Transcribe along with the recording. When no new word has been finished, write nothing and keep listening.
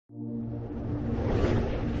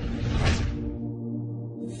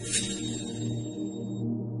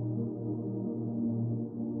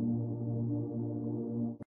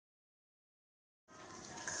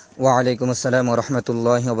ওয়ালাইকুম আসসালাম ওয়া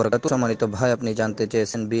রাহমাতুল্লাহি ওয়া বারাকাতুহু। সম্মানিত ভাই, আপনি জানতে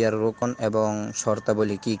চেয়েছেন বিয়ের রোকন এবং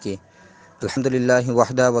শর্তাবলী কি কি। আলহামদুলিল্লাহ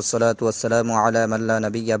ওয়াহদা ওয়াসসালাতু ওয়াসসালামু আলা মান লা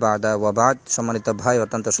নাবিয়্যা বা'দা ওয়া বা'দ। সম্মানিত ভাই,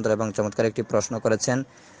 অত্যন্ত সুন্দর এবং চমৎকার একটি প্রশ্ন করেছেন।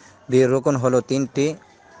 বিয়ের রোকন হলো তিনটি।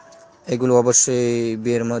 এগুলো অবশ্যই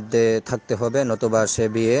বিয়ের মধ্যে থাকতে হবে, নতুবা সে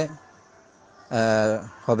বিয়ে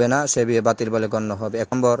হবে না, সে বিয়ে বাতিল বলে গণ্য হবে। 1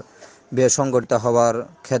 নম্বর, বিয়ে সংগঠিত হওয়ার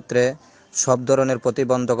ক্ষেত্রে সব ধরনের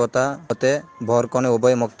প্রতিবন্ধকতা হতে বর কনে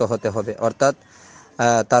উভয় মুক্ত হতে হবে, অর্থাৎ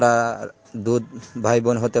তারা দুধ ভাই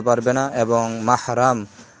বোন হতে পারবে না এবং মাহরাম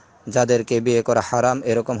যাদেরকে বিয়ে করা হারাম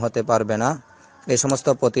এরকম হতে পারবে না। এই সমস্ত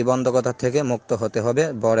প্রতিবন্ধকতা থেকে মুক্ত হতে হবে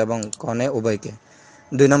বর এবং কনে উভয়কে।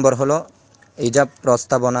 2 নম্বর হলো ইজাব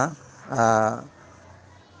প্রস্তাবনা।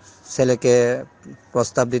 ছেলেকে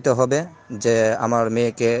প্রস্তাব দিতে হবে যে আমার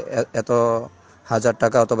মেয়েকে এত হাজার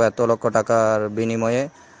টাকা অথবা এত লক্ষ টাকার বিনিময়ে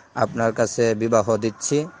আপনার কাছে বিবাহ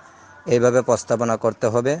দিচ্ছি, এইভাবে প্রস্তাবনা করতে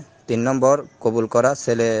হবে। 3 নম্বর, কবুল করা।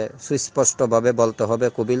 ছেলে সুস্পষ্টভাবে বলতে হবে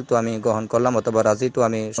কবিল তো আমি গ্রহণ করলাম, অথবা রাজি তো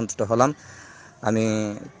আমি সন্তুষ্ট হলাম, আমি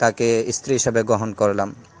তাকে স্ত্রী হিসেবে গ্রহণ করলাম।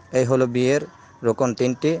 এই হলো বিয়ের রোকন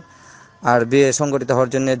 3টি। আর বিয়ে সংগঠিত হওয়ার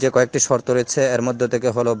জন্য যে কয়েকটি শর্ত রয়েছে, এর মধ্যে থেকে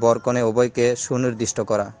হলো বর কনে উভয়কে সুনির্দিষ্ট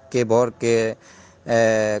করা, কে বর কে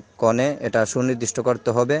কনে, এটা সুনির্দিষ্ট করতে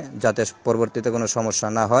হবে যাতে পরবর্তীতে কোনো সমস্যা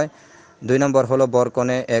না হয়। 2 নম্বর হলো বর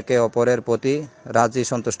কনে একে অপরের প্রতি রাজি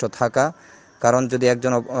সন্তুষ্ট থাকা, কারণ যদি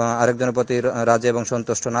একজন আরেকজনের প্রতি রাজি এবং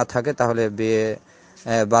সন্তুষ্ট না থাকে তাহলে বিয়ে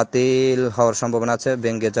বাতিল হওয়ার সম্ভাবনা আছে,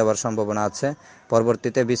 ভেঙে যাওয়ার সম্ভাবনা আছে,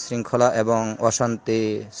 পরবর্তীতে বিশৃঙ্খলা এবং অশান্তি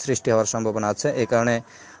সৃষ্টি হওয়ার সম্ভাবনা আছে। এই কারণে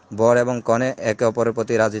বর এবং কনে একে অপরের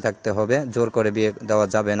প্রতি রাজি থাকতে হবে, জোর করে বিয়ে দেওয়া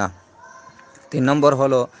যাবে না। 3 নম্বর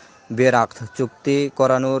হলো বিয়ের আক্ত চুক্তি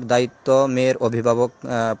করানোর দায়িত্ব মেয়ের অভিভাবক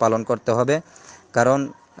পালন করতে হবে, কারণ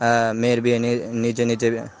মেয়ের বিয়ে নিজে নিজে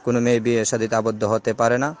কোনো মেয়ে বিয়ে শাদীতে আবদ্ধ হতে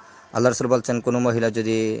পারে না। আল্লাহ রাসূল বলছেন, কোনো মহিলা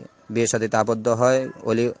যদি বিয়ে শাদীতে আবদ্ধ হয়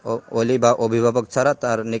ওলি বা অভিভাবক ছাড়া,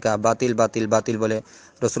 তার নিকাহ বাতিল বাতিল বাতিল বলে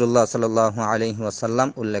রাসূলুল্লাহ সাল্লাল্লাহু আলাইহি ওয়াসাল্লাম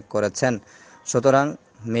উল্লেখ করেছেন। সুতরাং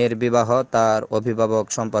মেয়ের বিবাহ তার অভিভাবক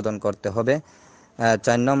সম্পাদন করতে হবে।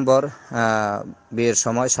 4 নম্বর, বিয়ের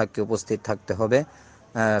সময় সাক্ষী উপস্থিত থাকতে হবে।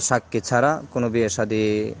 সাক্ষী ছাড়া কোনো বিয়ে শাদী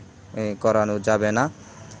করানো যাবে না।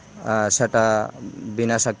 সেটা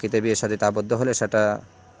বিনা সাক্ষীতে বিয়ে শাদীতে আবদ্ধ হলে সেটা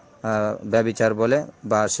ব্যভিচার বলে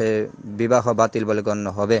বা সে বিবাহ বাতিল বলে গণ্য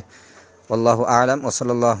হবে। আল্লাহু আ'লাম ওয়া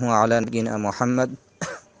সাল্লাল্লাহু আলা নাবিয়িনা মুহাম্মদ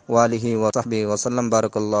ওয়া আলিহি ওয়া সাহবিহি ওয়া সাল্লাম।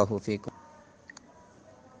 বারাকাল্লাহু ফীকুম।